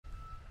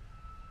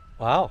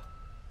Wow,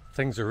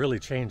 things are really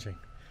changing,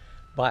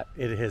 but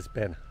it has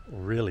been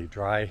really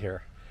dry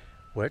here,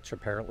 which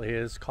apparently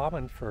is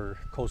common for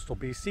coastal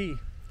BC.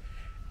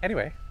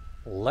 Anyway,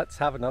 let's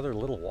have another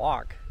little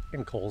walk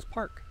in Coles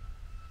Park.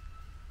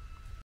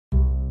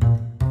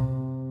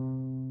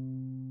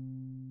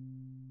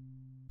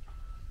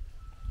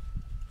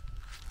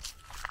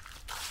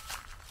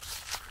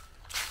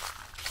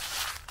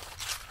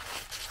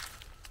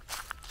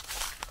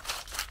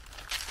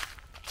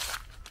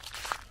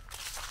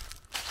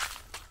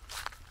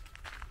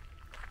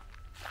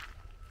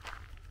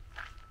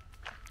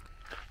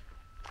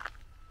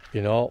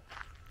 You know,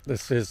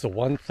 this is the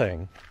one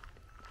thing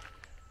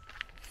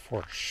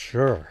for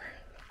sure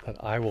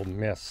that I will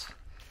miss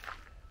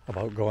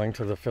about going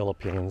to the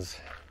Philippines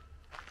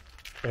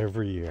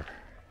every year.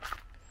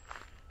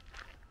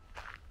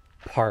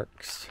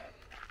 Parks.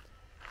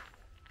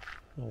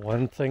 The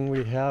one thing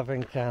we have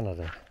in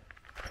Canada.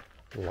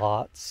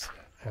 Lots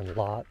and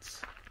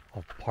lots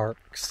of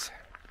parks.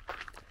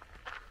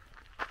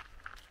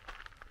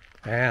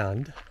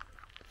 And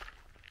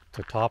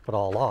to top it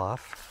all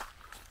off,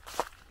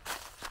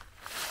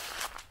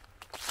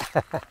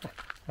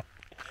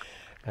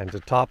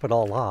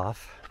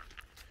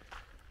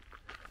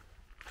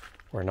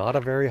 we're not a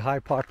very high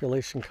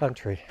population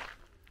country.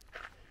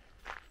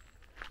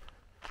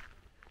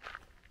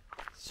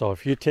 So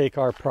if you take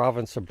our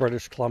province of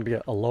British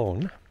Columbia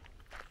alone,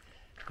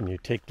 and you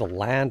take the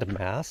land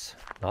mass,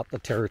 not the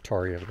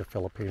territory of the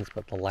Philippines,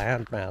 but the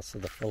land mass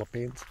of the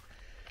Philippines,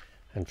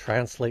 and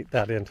translate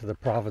that into the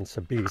province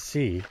of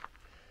BC,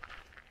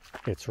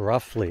 it's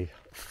roughly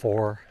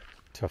 4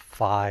 to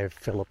 5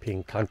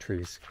 Philippine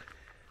countries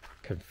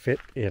can fit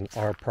in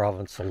our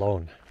province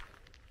alone.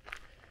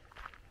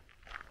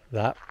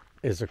 That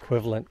is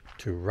equivalent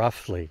to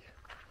roughly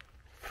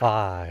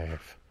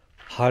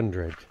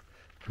 500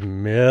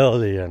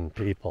 million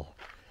people.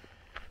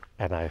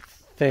 And I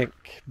think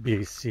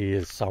BC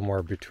is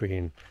somewhere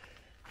between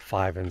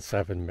 5 and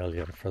 7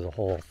 million for the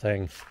whole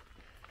thing.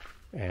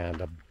 And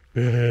a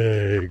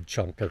big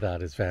chunk of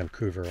that is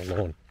Vancouver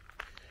alone.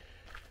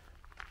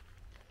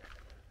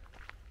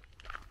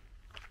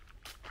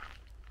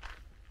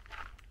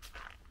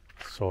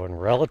 So in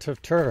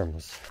relative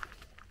terms,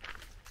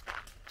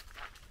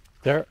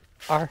 there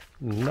are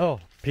no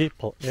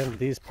people in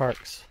these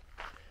parks,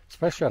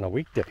 especially on a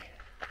weekday.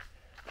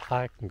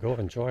 I can go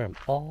enjoy them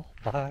all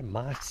by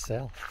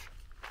myself.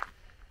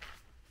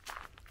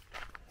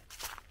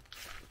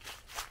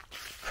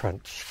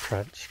 Crunch,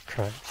 crunch,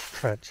 crunch,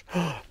 crunch.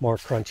 More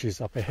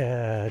crunchies up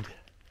ahead.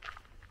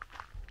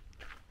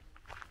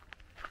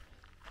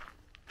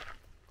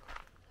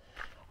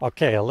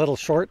 Okay, a little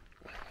short.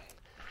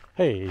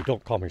 Hey,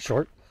 don't call me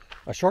short.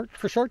 A short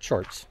for short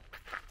shorts.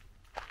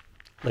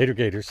 Later,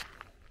 Gators.